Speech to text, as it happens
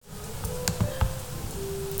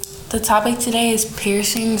The topic today is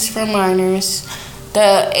piercings for minors.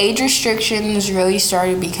 The age restrictions really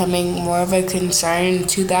started becoming more of a concern in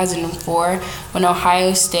 2004 when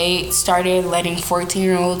Ohio State started letting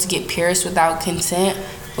 14-year-olds get pierced without consent,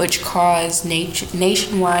 which caused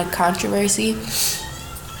nationwide controversy.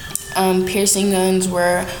 Piercing guns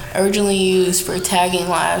were originally used for tagging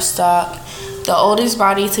livestock. The oldest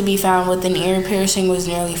body to be found with an ear piercing was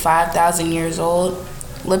nearly 5,000 years old.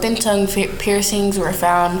 Lip and tongue piercings were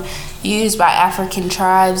found used by African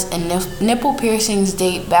tribes, and nipple piercings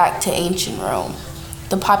date back to ancient Rome.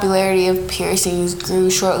 The popularity of piercings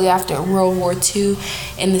grew shortly after World War II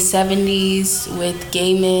in the 70s with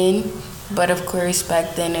gay men, but of course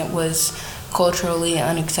back then it was culturally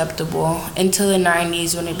unacceptable until the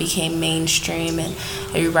 90s when it became mainstream and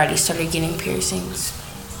everybody started getting piercings.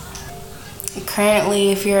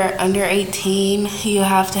 Currently, if you're under 18, you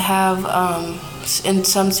have to have, in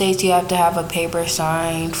some states, you have to have a paper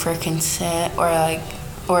signed for consent,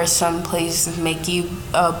 or some places make you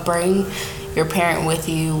bring your parent with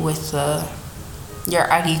you with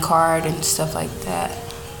your ID card and stuff like that.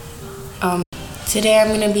 Today, I'm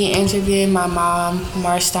going to be interviewing my mom,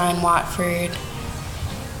 Marston Watford,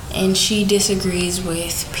 and she disagrees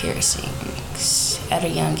with piercings at a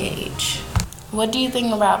young age. What do you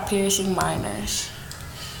think about piercing minors?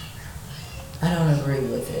 I don't agree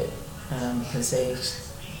with it because you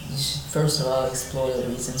should first of all explore the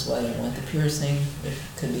reasons why you want the piercing. It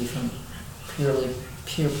could be from purely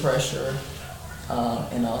peer pressure,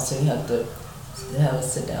 and also you have to have a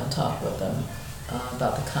sit-down talk with them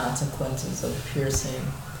about the consequences of piercing.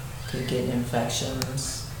 Could get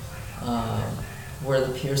infections. Where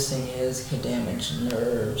the piercing is could damage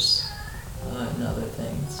nerves and other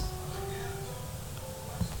things.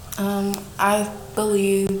 I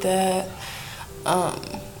believe that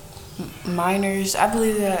minors, I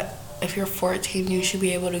believe that if you're 14, you should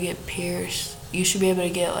be able to get pierced. You should be able to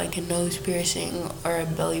get like a nose piercing or a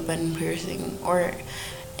belly button piercing or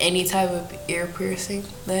any type of ear piercing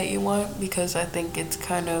that you want, because I think it's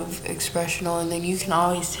kind of expressional and then you can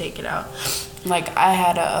always take it out. Like I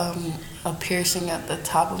had a piercing at the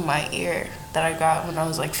top of my ear that I got when I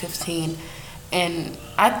was like 15. And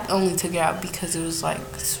I only took it out because it was like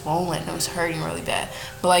swollen. It was hurting really bad.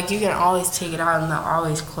 But like you can always take it out and they'll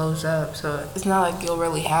always close up. So it's not like you'll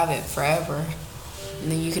really have it forever. And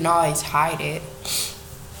then you can always hide it.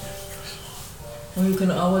 Well, you can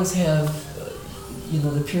always have,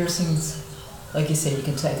 the piercings, like you said, you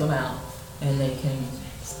can take them out and they can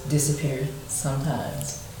disappear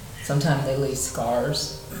sometimes. Sometimes they leave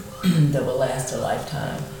scars that will last a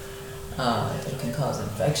lifetime. They can cause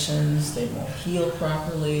infections, they won't heal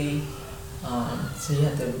properly, so you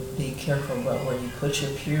have to be careful about where you put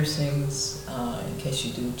your piercings in case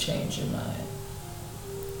you do change your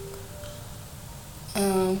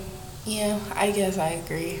mind. Yeah, I guess I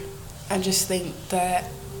agree. I just think that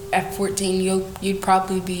at 14 you'd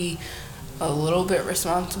probably be a little bit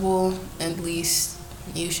responsible. At least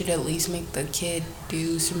you should at least make the kid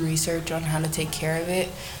do some research on how to take care of it.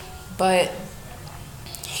 But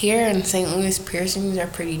here in St. Louis, piercings are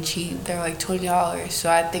pretty cheap. They're like $20. So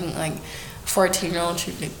I think like 14-year-old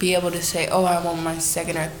should be able to say, oh, I want my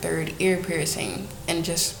second or third ear piercing, and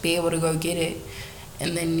just be able to go get it.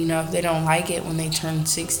 And then, if they don't like it when they turn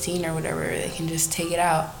 16 or whatever, they can just take it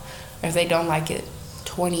out. Or if they don't like it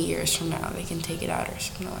 20 years from now, they can take it out or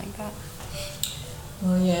something like that.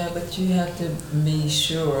 Well, yeah, but you have to be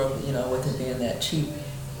sure, with it being that cheap.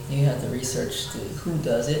 You have to research who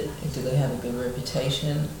does it. Do they have a good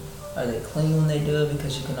reputation? Are they clean when they do it?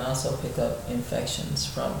 Because you can also pick up infections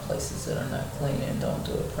from places that are not clean and don't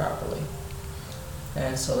do it properly.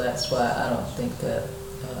 And so that's why I don't think that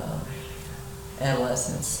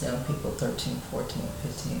adolescents, young people, 13, 14,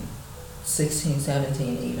 15, 16,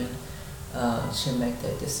 17 even, should make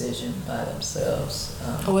that decision by themselves.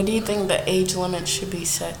 What do you think the age limit should be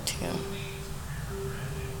set to?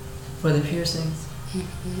 For the piercings?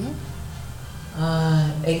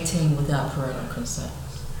 18 without parental consent.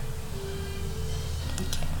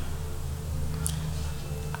 Okay.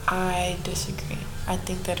 I disagree. I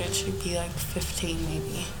think that it should be like 15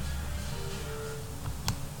 maybe.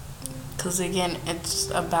 Because again, it's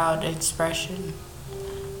about expression.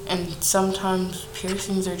 And sometimes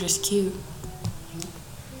piercings are just cute.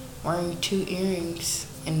 Wearing 2 earrings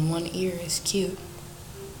in one ear is cute.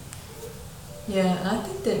 Yeah, and I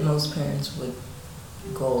think that most parents would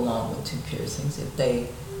go along with 2 piercings if they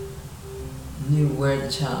knew where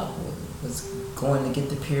the child was going to get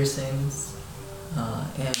the piercings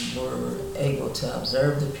and were able to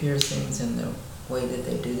observe the piercings and the way that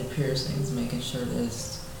they do the piercings, making sure that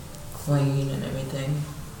it's clean and everything.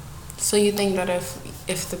 So you think that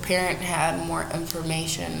if the parent had more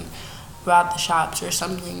information about the shops or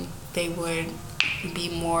something, they would be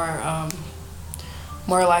more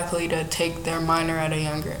likely to take their minor at a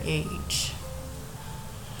younger age.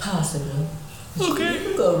 Possibly. Okay. You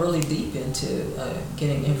can go really deep into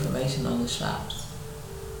getting information on the shops.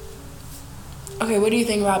 Okay, what do you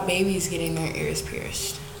think about babies getting their ears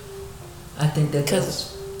pierced? I think that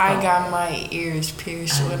Because I got my ears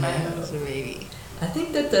pierced when I was a baby. I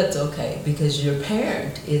think that that's okay because your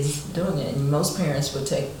parent is doing it, and most parents would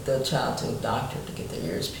take the child to a doctor to get their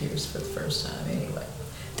ears pierced for the first time anyway.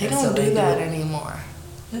 They don't do that anymore.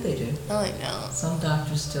 Yeah, they do. No, they don't. Some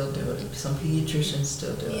doctors still do it. Some pediatricians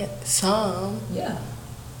still do it. Yeah, some. Yeah.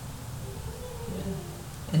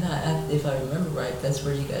 And if I remember right, that's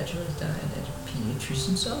where you got yours done, at a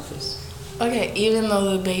pediatrician's office. Okay, even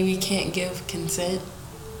though the baby can't give consent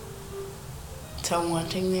to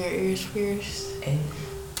wanting their ears pierced.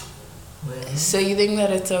 Well, So you think that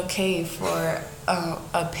it's okay for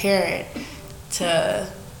a parent to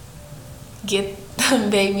get the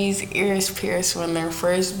baby's ears pierced when they're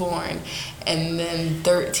first born, and then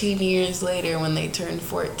 13 years later when they turn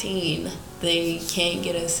 14, they can't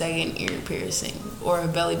get a second ear piercing or a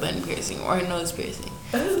belly button piercing or a nose piercing?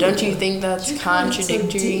 Don't you think that's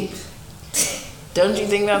contradictory? Don't you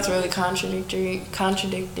think that's really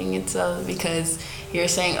contradicting itself? Because you're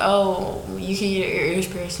saying, oh, you can get your ears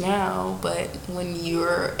pierced now, but when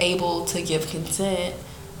you're able to give consent,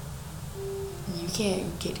 you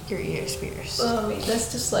can't get your ears pierced. well, I mean,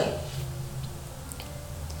 that's just like...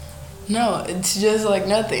 No, it's just like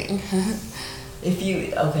nothing. If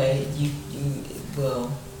you... Okay,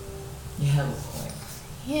 well, you have a point.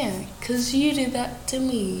 Yeah, because you did that to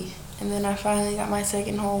me. And then I finally got my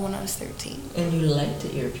second hole when I was 13. And you liked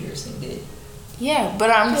the ear piercing, did you? Yeah, but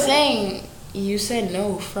I'm saying you said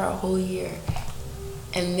no for a whole year.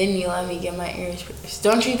 And then you let me get my ears pierced.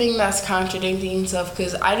 Don't you think that's contradicting yourself?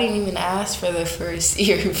 Because I didn't even ask for the first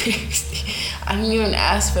ear piercing. I didn't even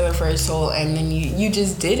ask for the first hole, and then you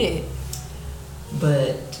just did it.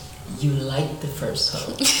 But you liked the first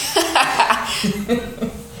hole.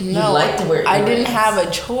 No, liked to wear earrings. I didn't have a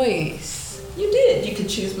choice. You did. You could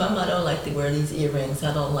choose, Mom, I don't like to wear these earrings.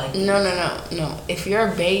 I don't like these. No. If you're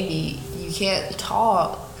a baby, you can't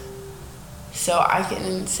talk. So I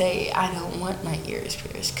couldn't say I don't want my ears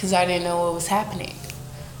pierced because I didn't know what was happening.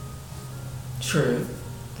 True.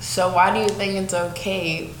 So why do you think it's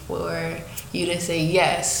okay for you to say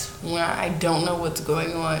yes when I don't know what's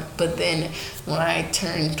going on, but then when I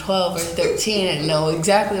turn 12 or 13 and know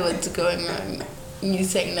exactly what's going on, you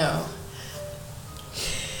say no?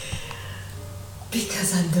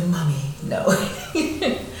 Because I'm the mummy. No.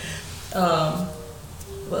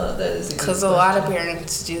 Well, that is a good Because a lot of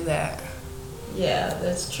parents do that. Yeah,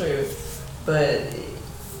 that's true. But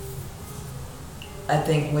I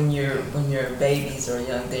think when you're babies or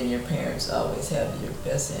young, then your parents always have your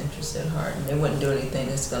best interest at heart, and they wouldn't do anything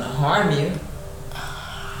that's going to harm you.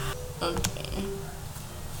 Okay.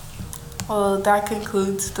 Well, that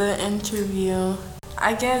concludes the interview.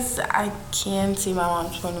 I guess I can see my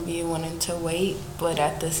mom's point of view wanting to wait, but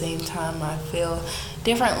at the same time, I feel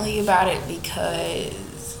differently about it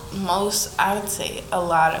because I would say a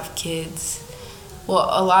lot of kids, well,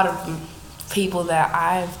 a lot of people that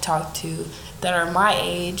I've talked to that are my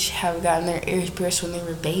age have gotten their ears pierced when they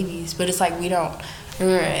were babies, but it's like we don't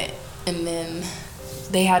remember it, and then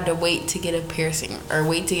they had to wait to get a piercing or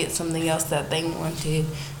wait to get something else that they wanted.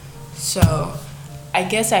 So I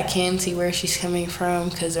guess I can see where she's coming from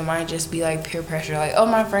because it might just be like peer pressure, like, oh,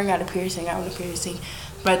 my friend got a piercing, I want a piercing.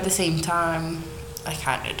 But at the same time, I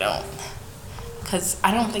kind of don't, because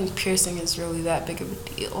I don't think piercing is really that big of a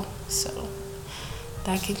deal. So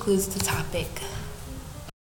that concludes the topic.